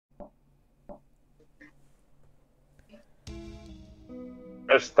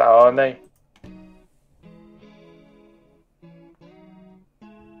Mr. Honey.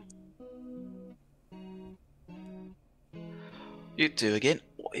 You two again?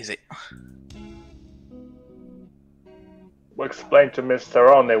 What is it? We'll explain to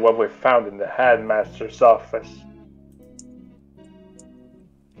Mr. Honey what we found in the headmaster's office.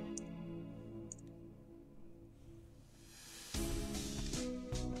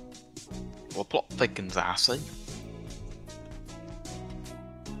 Well, plot thickens, I see.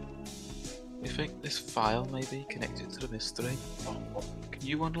 You think this file may be connected to the mystery? Oh, can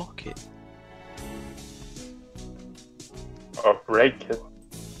you unlock it? Or break it.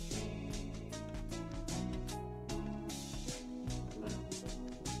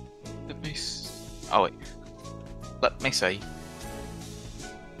 Let me oh wait. Let me see.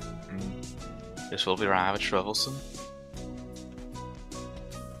 This will be rather troublesome.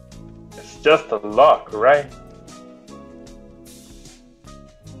 It's just a lock, right?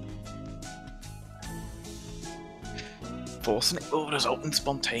 Forcing it will result in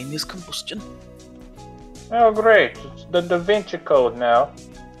spontaneous combustion. Oh great, it's the Da Vinci Code now.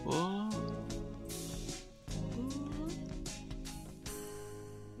 What?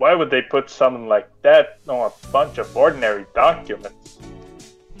 Why would they put something like that on a bunch of ordinary documents?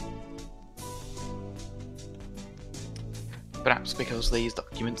 Perhaps because these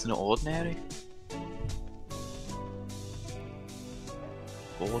documents are not ordinary.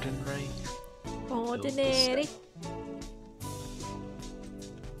 Ordinary. Ordinary.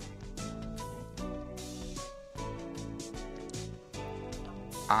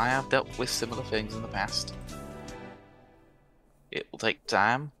 I have dealt with similar things in the past. It will take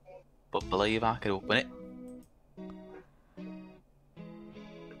time, but believe I can open it.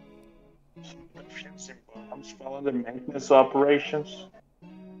 Fusing bombs while the maintenance operations.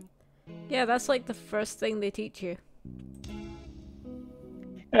 Yeah, that's like the first thing they teach you.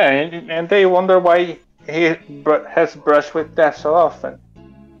 Yeah, and they wonder why he has brushed with that so often.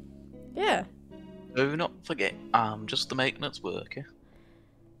 Yeah. Do not forget, I'm just a maintenance worker.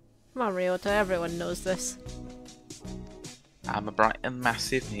 Come on, Ryouta, everyone knows this. I'm a bright and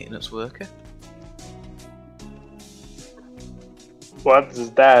massive maintenance worker. What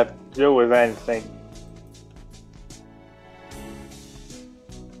does that do with anything?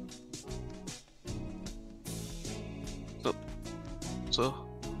 So,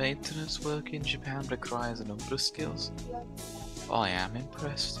 maintenance work in Japan requires a number of skills. I am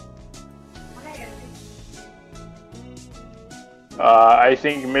impressed. I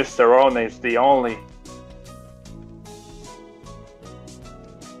think Mr. One is the only.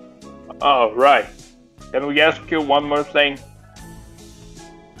 Oh, right. Can we ask you one more thing?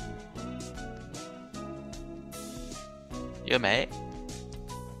 You may.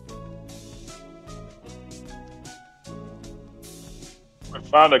 We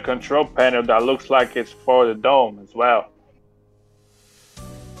found a control panel that looks like it's for the dome as well.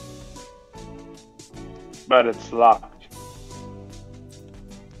 But it's locked.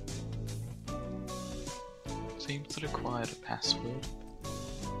 Seems to require a password.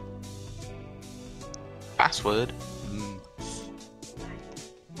 Password?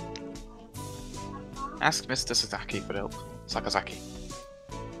 Ask Mr. Sasaki for help. Sakazaki.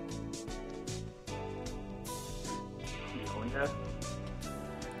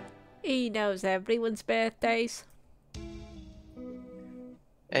 He knows everyone's birthdays.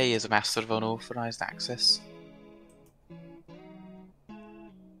 He is a master of unauthorized access.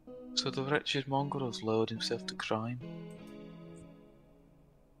 So the wretched mongrel's lowered himself to crime.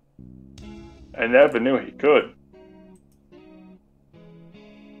 I never knew he could.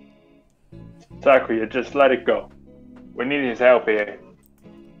 Takuya, just let it go. We need his help here.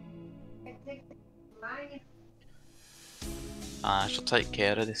 I shall take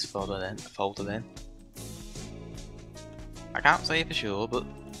care of this folder then. I can't say for sure, but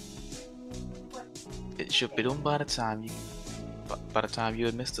it should be done by the time you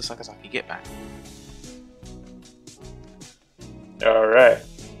and Mr. Sakazaki get back. Alright,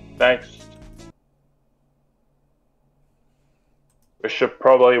 thanks. We should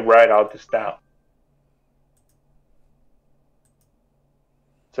probably write all this down.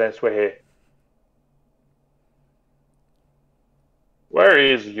 Since we're here. Where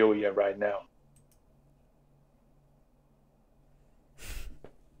is Yuya right now?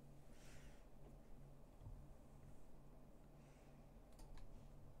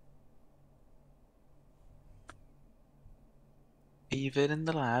 Either in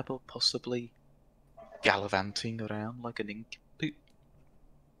the lab or possibly gallivanting around like an nincompoop.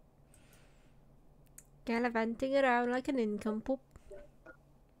 Gallivanting around like a nincompoop.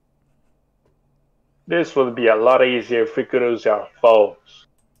 This would be a lot easier if we could use our phones.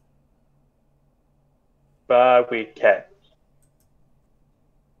 But we can't.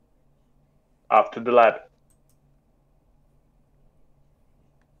 Off to the lab.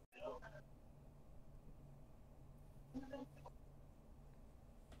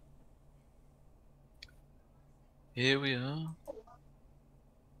 Here we are.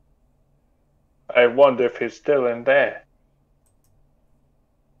 I wonder if he's still in there.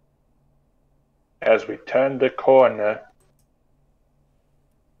 As we turn the corner,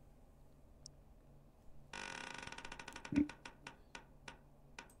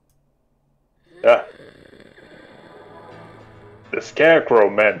 the Scarecrow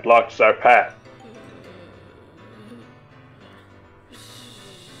man blocks our path.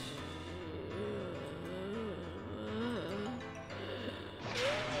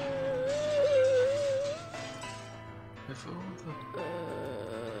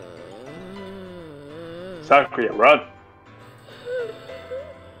 Sakura, run!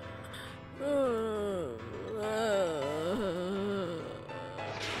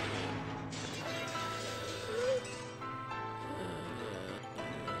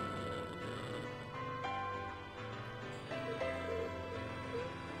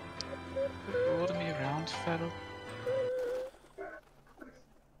 Order me around, fellow.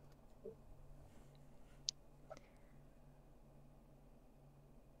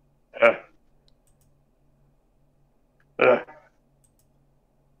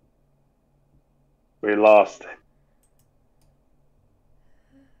 We lost it.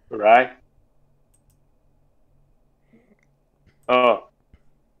 Right? Oh.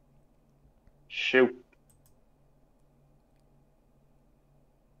 Shoot.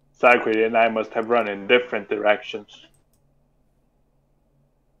 Sakura and I must have run in different directions.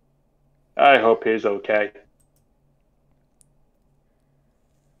 I hope he's okay.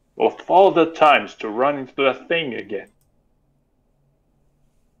 Of all the times to run into the thing again.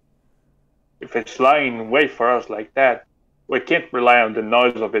 If it's lying in wait for us like that, we can't rely on the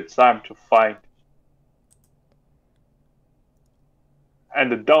noise of its arm to find it.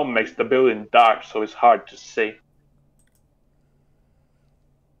 And the dome makes the building dark, so it's hard to see.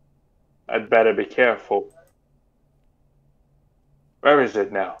 I'd better be careful. Where is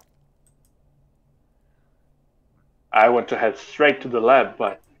it now? I want to head straight to the lab,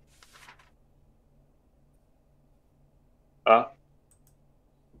 but... Huh?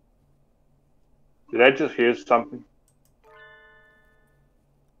 Did I just hear something?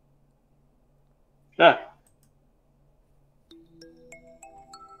 Ah.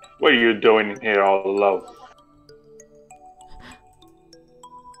 What are you doing in here all alone?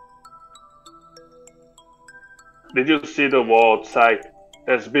 Did you see the wall outside?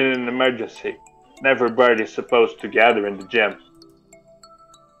 There's been an emergency. Everybody is supposed to gather in the gym.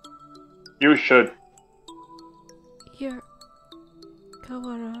 You should. You're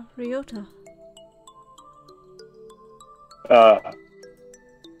Ryouta.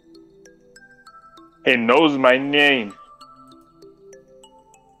 He knows my name.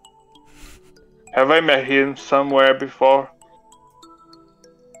 Have I met him somewhere before?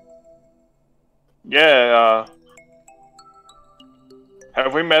 Yeah,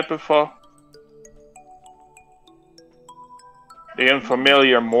 have we met before? The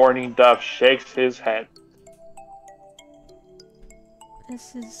unfamiliar Mourning dove shakes his head.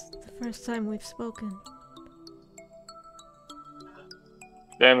 This is the first time we've spoken.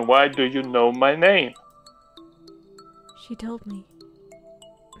 Then why do you know my name? She told me.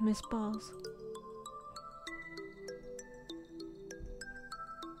 Miss Balls.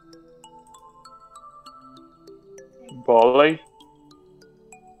 Bolly?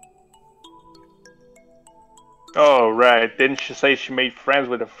 Oh, right. Didn't she say she made friends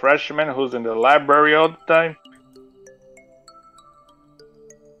with a freshman who's in the library all the time?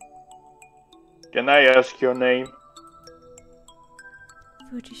 Can I ask your name?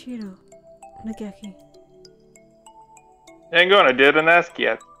 Fujishiro Nageki. Ain't gonna, didn't ask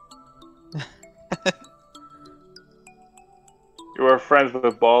yet. You were friends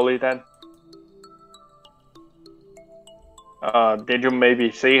with Bolly then? Did you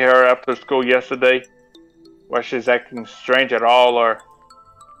maybe see her after school yesterday? Was she acting strange at all, or...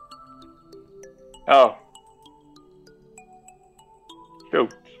 Oh.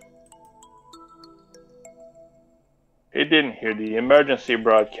 Shoot. He didn't hear the emergency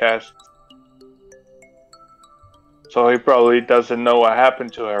broadcast. So he probably doesn't know what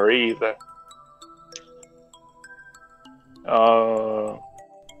happened to her either.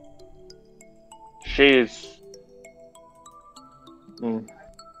 She's...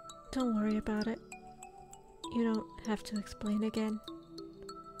 Don't worry about it. You don't have to explain again.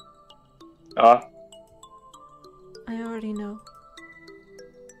 already know.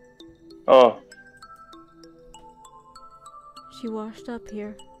 Oh, She washed up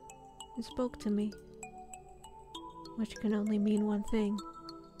here and spoke to me, which can only mean one thing.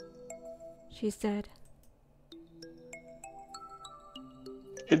 She's dead.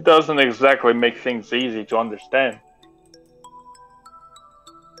 it doesn't exactly make things easy to understand.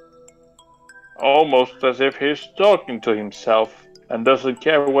 Almost as if he's talking to himself and doesn't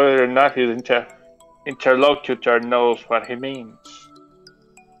care whether or not his interlocutor knows what he means.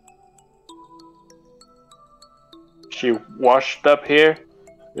 She washed up here?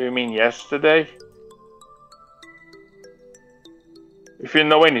 Do you mean yesterday? If you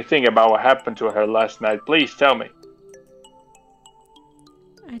know anything about what happened to her last night, please tell me.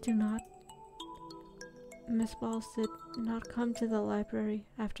 I do not. Miss Balls did not come to the library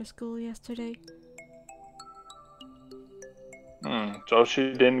after school yesterday. So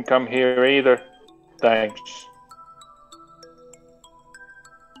she didn't come here either. Thanks.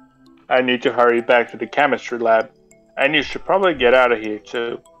 I need to hurry back to the chemistry lab, and you should probably get out of here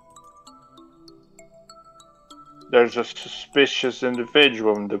too. There's a suspicious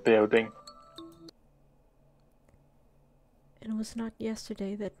individual in the building. It was not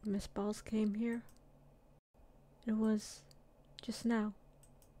yesterday that Miss Balls came here. It was just now.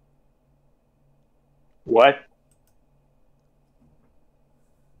 What?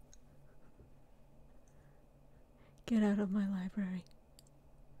 Get out of my library.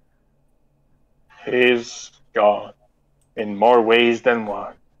 He's gone. In more ways than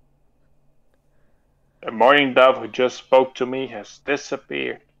one. The mourning dove who just spoke to me has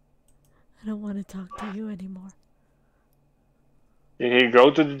disappeared. I don't want to talk to you anymore. Did he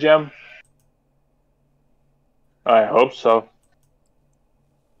go to the gym? I hope so.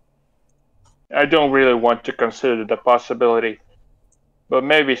 I don't really want to consider the possibility, but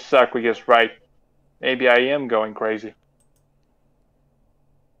maybe Sakui is right. Maybe I am going crazy.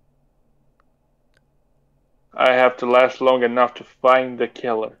 I have to last long enough to find the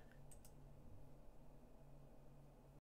killer.